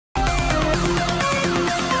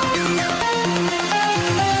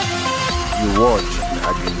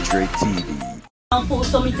watching Interstreet TV. For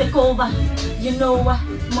so me take over, you know what?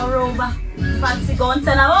 Moreover, fancy go and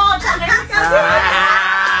tell her, oh,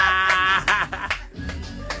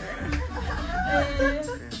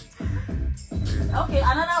 okay,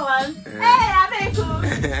 another one. Hey, I make you.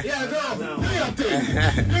 Yeah, go. Do your thing.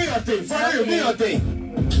 Do your thing. For you, do your thing.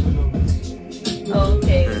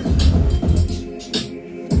 Okay.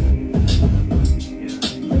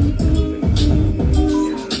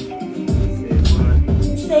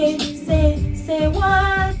 Say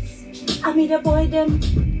what? I meet a boy them.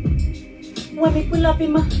 When we pull up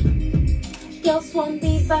in my girl swan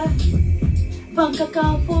beaver, bank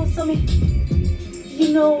account full so me.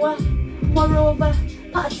 You know what? Moreover,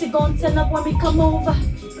 party gon' turn up when we come over.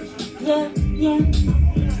 Yeah.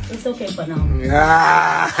 It's okay for now.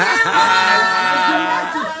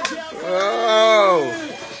 Oh.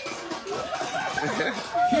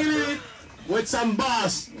 Kill it with some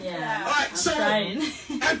bars. Yeah. All right, so trying.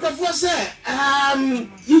 and Professor,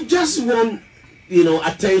 you just want, you know,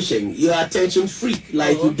 attention. You're attention freak,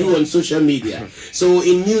 like you do on social media. So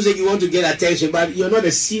in music, you want to get attention, but you're not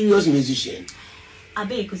a serious musician.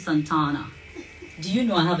 Abeku Santana. Do you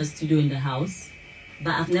know I have a studio in the house?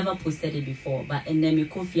 But I've never posted it before. But in the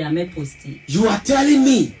Kofi, I may post it. You are telling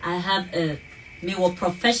me? I have a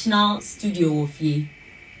professional studio of ye.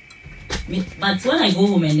 But when I go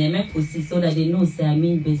home and I may post it so that they know say I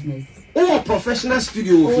mean business. Oh, a professional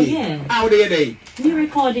studio of ye. Yeah. How are they? Me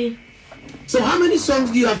recording. So how many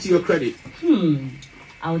songs do you have to your credit?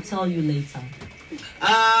 I'll tell you later.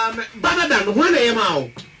 Better than when I am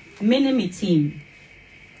out. Me team.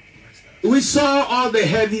 We saw all the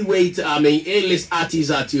heavyweight, A-list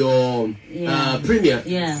artists at your premiere.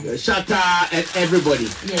 Yeah. Shatta and everybody.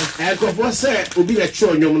 Yes. And what said, will be a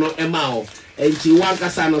show, you know, and you want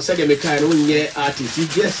us to say the kind of artist. You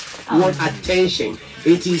just want attention.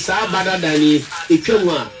 It is better than if you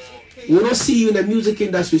want. We don't see you in the music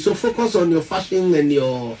industry, so focus on your fashion and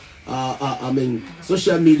your,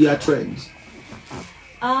 social media trends.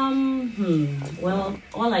 Well,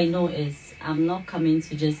 all I know is I'm not coming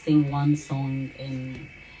to just sing one song and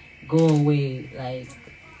go away. Like,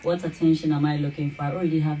 what attention am I looking for? I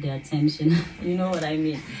already have the attention. You know what I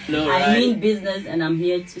mean? No, I mean business, and I'm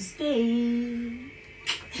here to stay.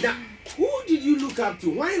 Now, who did you look up to?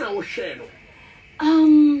 Why in our channel?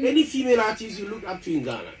 Any female artists you look up to in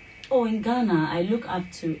Ghana? Oh, in Ghana, I look up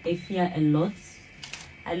to Efia a lot.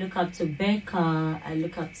 I look up to Becca. I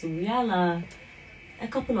look up to Riala. A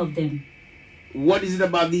couple of them. What is it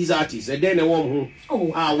about these artists? And then I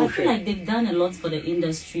feel like they've done a lot for the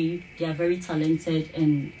industry. They are very talented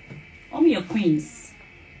and your queens.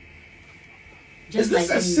 Just is this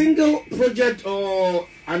a single project or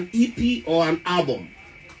an EP or an album?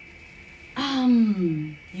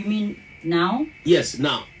 You mean now? Yes,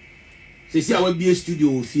 now. So you see, I will be a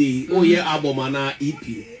studio fee. Oh yeah, album and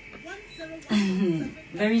EP.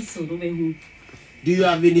 Very soon. Do you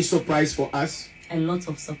have any surprise for us? A lot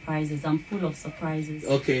of surprises. I'm full of surprises.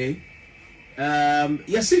 Okay.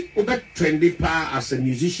 Yes, about trendy pa as a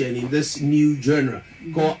musician in this new genre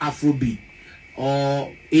called Afrobeat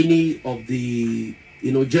or any of the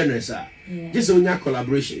genres are. Yeah. Just on your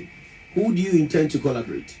collaboration, who do you intend to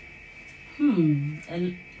collaborate?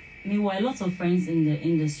 Me were a lot of friends in the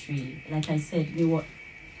industry. Like I said, me were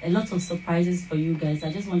a lot of surprises for you guys.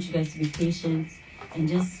 I just want you guys to be patient and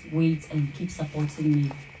just wait and keep supporting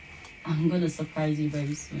me. I'm gonna surprise you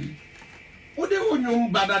very soon. What they want you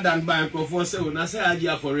better than bank for say when I say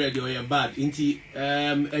HAJIA4REAL or you're bad into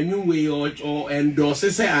a new way or endorse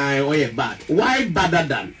say I or you're bad. Why better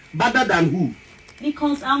than? Better than who?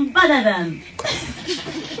 Because I'm better than.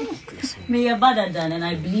 Me are better than, and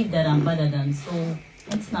I believe that I'm better than. So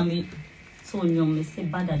it's not me. So you say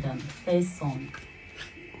better than. First song.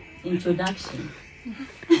 Introduction.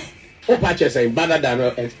 What part you saying? Better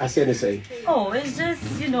than I say. Oh, it's just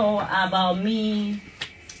about me.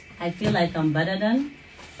 I feel like I'm better than,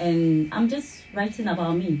 and I'm just writing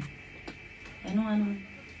about me. I know.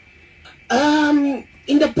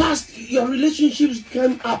 In the past, your relationships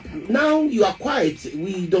came up. Now you are quiet.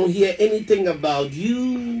 We don't hear anything about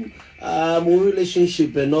you,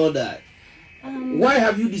 relationship and all that. Why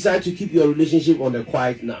have you decided to keep your relationship on the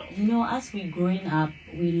quiet now? As we growing up,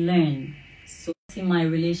 we learn. So see my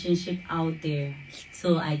relationship out there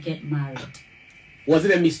till I get married. Was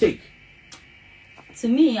it a mistake? To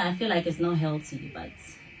me, I feel like it's not healthy, but...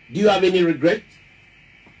 Do you have any regret?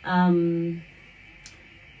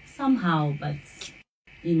 Somehow, but,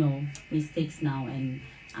 mistakes now. And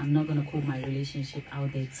I'm not gonna call my relationship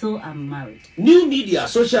out there till I'm married. New media,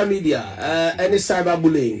 social media, any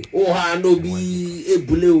cyberbullying. Oh, no be a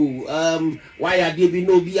bully. Why are they be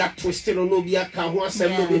no be a twisted or no be a kahwa?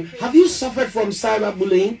 Have you suffered from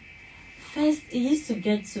cyberbullying? First, it used to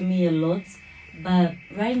get to me a lot, but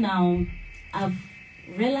right now, I've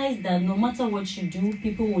realized that no matter what you do,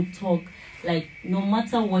 people will talk. Like, no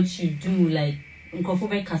matter what you do, like,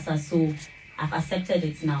 so I've accepted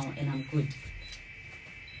it now and I'm good.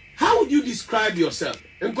 How would you describe yourself?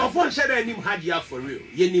 HAJIA4REAL.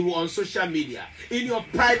 You on social media, in your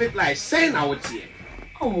private life, saying out here.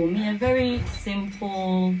 Oh, me a very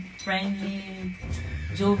simple, friendly,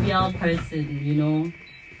 jovial person, you know.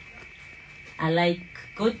 I like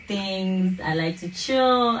good things, I like to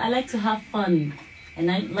chill, I like to have fun, and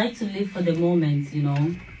I like to live for the moment, you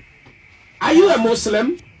know. Are you a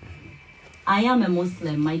Muslim? I am a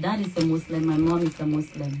Muslim. My dad is a Muslim, my mom is a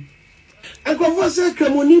Muslim. And Professor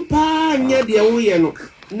Kremoni pa nye de uyeno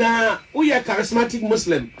na uye charismatic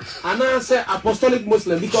Muslim and I say apostolic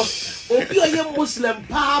Muslim because obi oye Muslim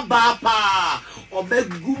pa ba pa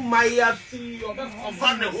obegu maya fi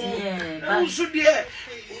obefane ho na usu de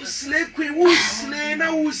usle kwi usle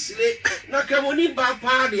na Kremoni ba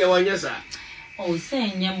pa de wanyesa. Oh,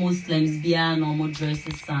 saying yeah, Muslims be normal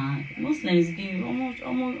dresses. Muslims be almost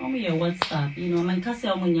your WhatsApp. You know, man, can't say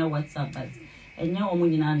I'm on your WhatsApp, but and you're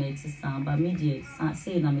on your but media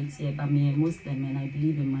saying I'm but me a Muslim and I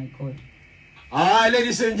believe in my God. Alright,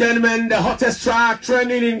 ladies and gentlemen, the hottest track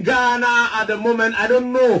trending in Ghana at the moment. I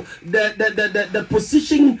don't know the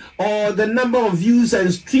position or the number of views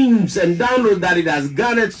and streams and downloads that it has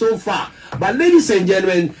garnered so far. But ladies and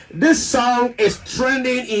gentlemen, this song is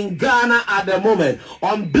trending in Ghana at the moment.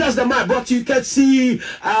 On Bless the Mind, brought to you can see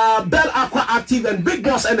Bell Aqua Active and Big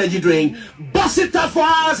Boss Energy Drink. Boss it up for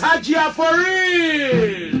us,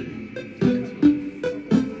 HAJIA4REAL.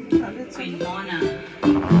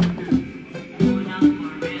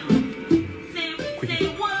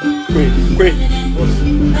 Quick.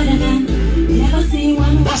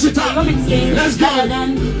 Bust it up. Let's go.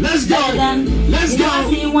 Let's go. Let's go. Never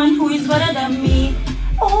see one who is better than me.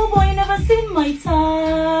 Oh boy, never seen my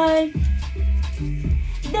type.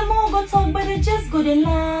 Them all go talk, but they just go to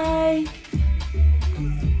lie.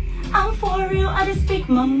 I'm for real, I just speak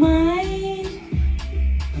my mind.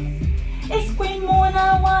 It's Queen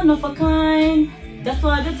Mona, one of a kind. That's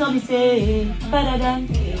why they tell me say better than.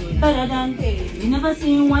 You never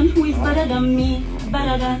see one who is better than me.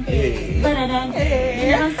 Better than. You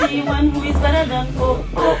never see one who is better than. Oh.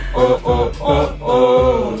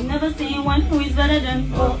 You never see one who is better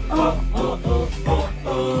than. Oh.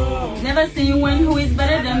 Never see one who is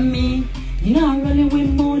better than me. You know I'm rolling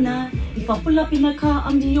with Mona. If I pull up in a car,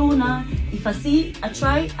 I'm the owner. If I see, I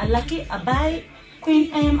try, I like it, I buy it.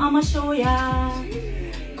 Queen M, I'ma show ya.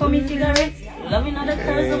 Call me cigarettes. Loving other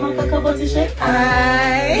cars, I'm a cock about to shake.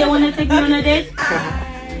 They wanna take me on a date,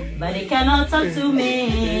 but they cannot talk to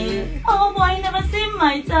me. Oh boy, never seen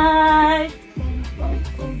my type.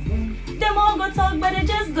 Them all go talk, but they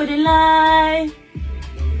just go to lie.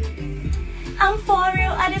 I'm for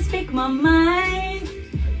real, I just speak my mind.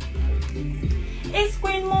 It's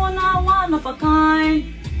Queen Mona, one of a kind.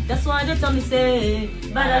 That's why they tell me say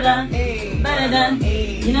better than.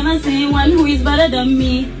 You never see one who is better than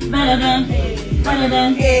me. Better than.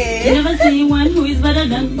 You never see one who is better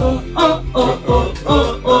than. Oh.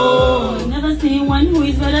 You never see one who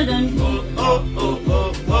is better than.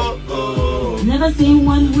 Never see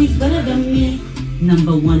one who is better than me.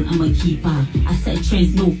 Number one, I'm a keeper. I set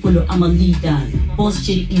trends, no follow, I'm a leader. Boss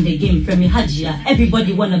chick in the game, from me Hajia.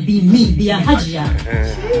 Everybody wanna be me, be a Hajia.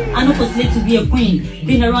 I know for slave to be a queen.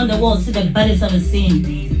 Been around the world, see the baddest I've seen.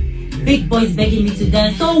 Big boys begging me to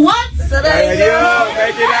dance. So what? So there you go,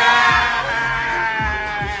 make it out.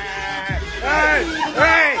 Hey.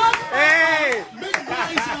 Big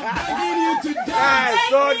boys are begging you to dance.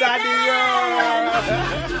 So daddy,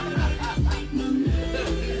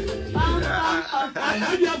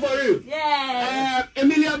 HAJIA4REAL. Yeah.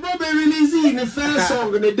 Emilia Brobe releasing the first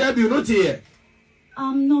song in the debut, not here.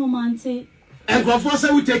 No, Monty. And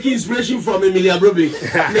Professor will take inspiration from Emilia Brobe.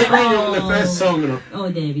 The first song, no. Oh,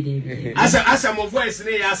 David. As a voice,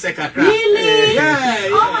 Really? Yeah.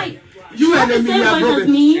 Oh my. You and Emilia Brobe.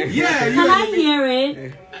 Me? Yeah. Can I hear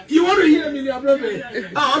it? You want to hear Emilia Brobe?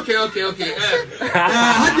 Oh, okay.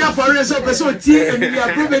 HAJIA4REAL so person T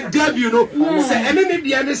Emilia Brobe debut, no. Say any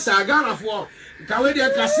the other saga for Kawedia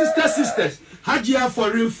sisters.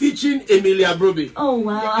 HAJIA4REAL featuring Emilia Brobe. Oh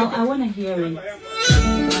wow, I want to hear it.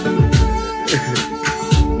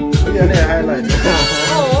 highlight.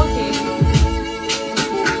 Oh, okay.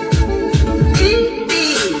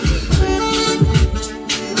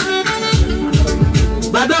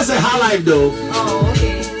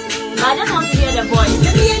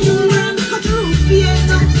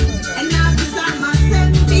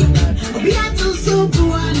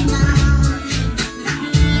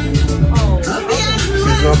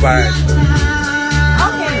 bad.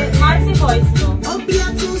 Okay, Marty voice no.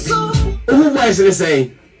 Who voice is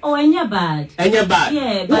saying? Oh, and you're bad. And you're bad.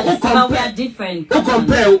 Yeah, but we are different. Who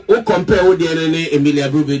compare with the Emilia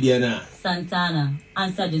Brube Diana? Santana,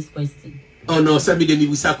 answer this question. Oh no, send me the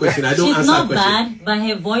Nibusa question. I don't She's answer not question. bad, but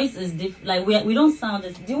her voice is different. Like we don't sound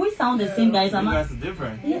this. Do we sound the same, guys? You guys are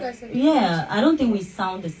different. Yeah, I don't think we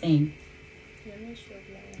sound the same.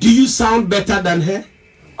 Do you sound better than her?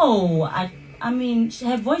 Oh, I mean,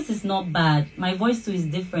 her voice is not bad. My voice too is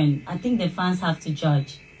different. I think the fans have to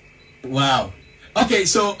judge. Wow. Okay,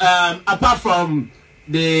 so apart from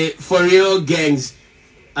the For Real gangs,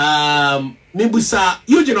 Nibusa,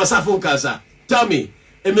 Eugene Osafonkasa, tell me,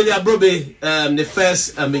 Emilia Brobe, the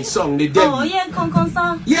first song, the debut. Oh yeah,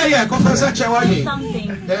 Konkonsa. Yeah, Konkonsa Chawani. Something.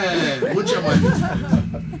 Yeah, which one?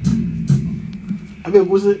 I mean,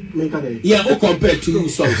 was it make a day? Yeah, who compare two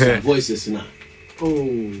songs and voices now?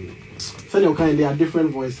 Oh, so they are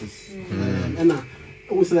different voices. And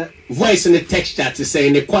what's that? Voice and the texture to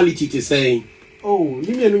saying, the quality to saying. Oh,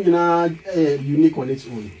 you mean unique on its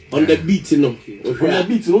own. On the beat, you know. On the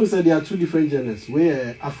beat, you know, said there are two different genres.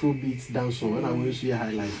 Where Afro beats, dancehall, and I will see a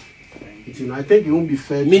highlight. You know, I think it won't be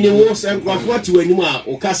fair. Meaning, what's and what you anymore?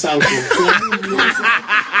 Okasa. I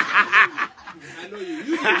know you.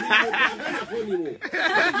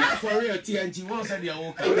 For real, TNT. Once and you're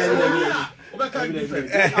okay.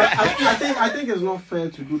 I think it's not fair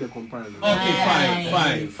to do the comparison.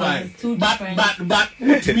 Okay, fine. But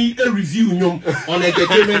put me a review on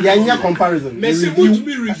entertainment. Yeah, comparison. Review.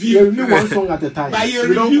 You review one song at a time.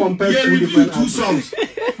 We don't compare two songs.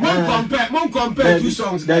 Mom compare two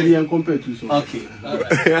songs. Then compare two songs. Okay.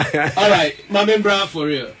 All right. My member For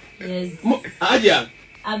Real. Yes. Adia.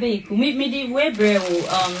 Abe, me the way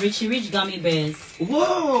Richie Rich gummy bears.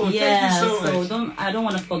 Whoa, yeah, thank you so much. I don't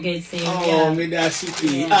want to forget saying. Oh, me that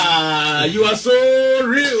city. Yeah. You are so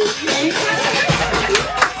real.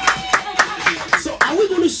 So, are we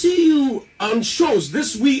going to see you on shows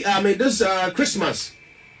this week? I mean, this Christmas.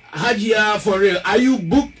 HAJIA4REAL. Are you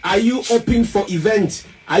booked? Are you open for events?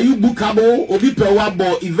 Are you bookable? Obi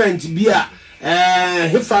pewabo event bia.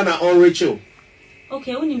 Hifana on Rachel.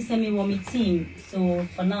 Okay, when you send me one team, so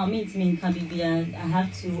for now, me in Kabibia, I have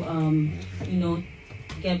to,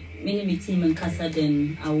 get many team in Casa,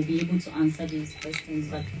 then I will be able to answer these questions.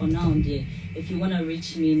 But for now, dear, if you want to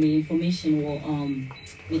reach me, my information will my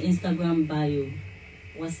Instagram bio,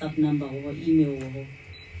 WhatsApp number, or email,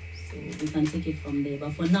 so we can take it from there.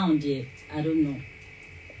 But for now, dear, I don't know.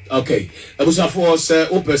 Okay, I was for say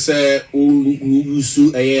open say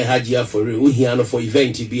usu HAJIA4REAL. We here for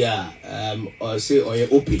event be or say or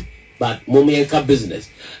open, but mommy and business.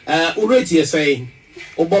 Already saying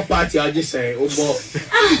obo party. I just say obo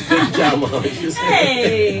jam.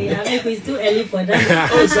 Hey, I think it's too early for that.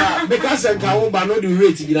 Oh, sir, because I can't but not the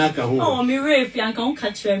rate you know. Oh, me rate you can't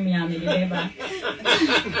catch me. I'm the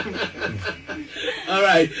all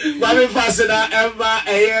right, Mami Fasina ever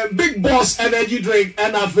a big boss energy drink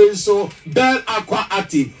and I feel so Bell Aqua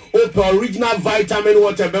Active. Open original vitamin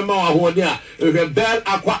water bema wa honia. Bell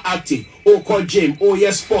Aqua Active. Oko gym. Oh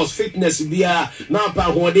yes, sports fitness beer. Now pa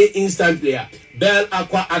hode instantly. Bell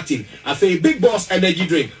Aqua Active. I feel big boss energy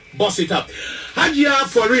drink. Boss it up.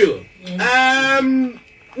 HAJIA4REAL.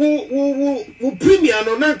 Wo premier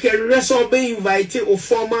no na kere so be invited o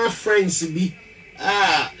former friends be.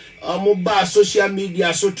 Mobile social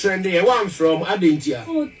media so trendy. One from Adentia.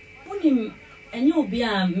 Oh, and you'll be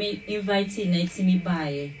inviting me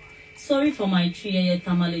by. Sorry for my tree,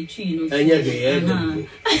 tamale tree,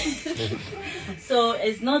 So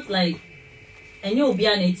it's not like, and you'll be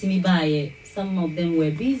me by. Some of them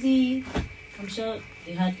were busy. I'm sure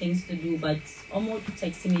they had things to do, but almost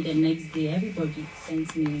texting me the next day. Everybody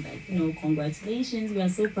sent me like, congratulations. We are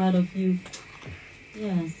so proud of you.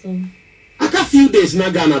 Yeah, so. After a few days,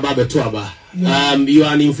 Nagana Babetuaba, you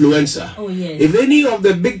are an influencer. Oh, yes. If any of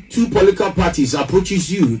the big two political parties approaches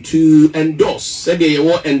you to endorse, say they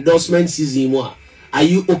want endorsement season, are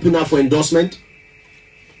you open up for endorsement?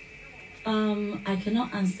 I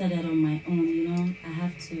cannot answer that on my own, I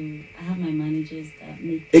have my managers that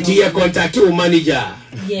make. You contact your manager.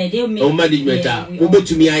 Yeah, they'll make. Or management.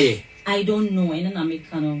 I don't know, and then I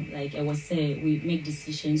make like I was saying, we make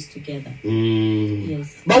decisions together.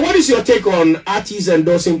 Yes. But what is your take on artists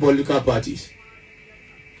endorsing political parties?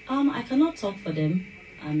 I cannot talk for them.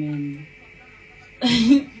 I mean,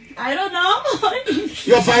 I don't know.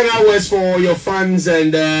 Your final words for your fans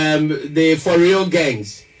and the For Real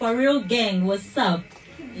gangs. For Real gang, what's up?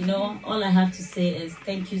 You know, all I have to say is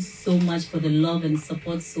thank you so much for the love and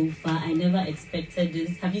support so far. I never expected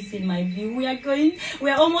this. Have you seen my view? We are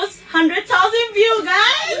almost 100,000 views,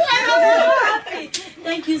 guys. I'm so happy.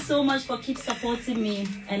 Thank you so much for keep supporting me,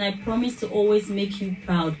 and I promise to always make you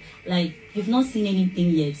proud. Like, you've not seen anything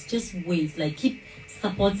yet. Just wait. Like, keep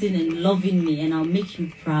supporting and loving me, and I'll make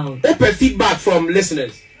you proud. Open feedback from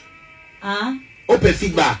listeners. Open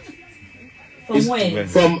feedback. From where?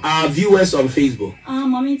 From our viewers on Facebook.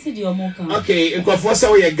 Mommy, to your mocha. Okay, and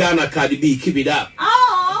Kofosa, we are Ghana Cardi B, keep it up.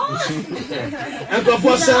 Oh! And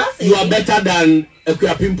Kofosa, you are better than a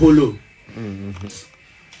Pimpolo.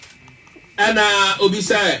 And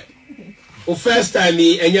Obisa, first time,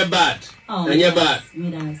 and you're bad. And you're bad.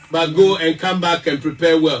 But go and come back and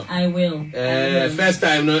prepare well. I will. First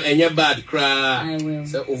time, no, and you're bad, cry. I will.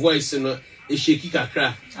 So, voice, no. Shaky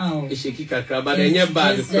kakra. Oh. Shaky kakra, but then you're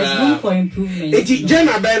bad. There's room for improvement. It's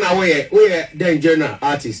Jenna Ben away. Where then Jenna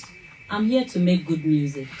artist? I'm here to make good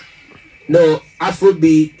music. No,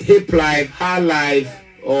 Afrobeat, hip life, high life,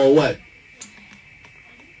 or what?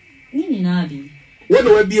 Nini nabi. When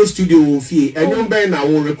will be a studio fee? And you Ben I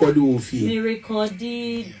will record you fee. Me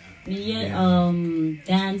recorded. Me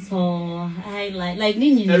dance hall, highlight like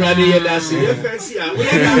Nini. Oh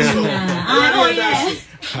yeah.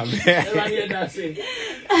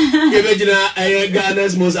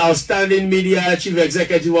 Ghana's most outstanding media chief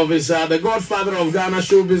executive officer, the godfather of Ghana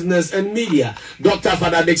show business and media, Dr.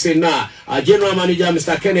 Father Dixon our general manager,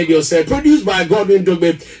 Mr. Kennedy said, produced by Godwin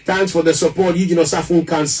Dogbe. Thanks for the support. Safun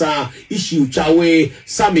Cancer, Issue Chawe,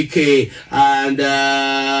 Samike, and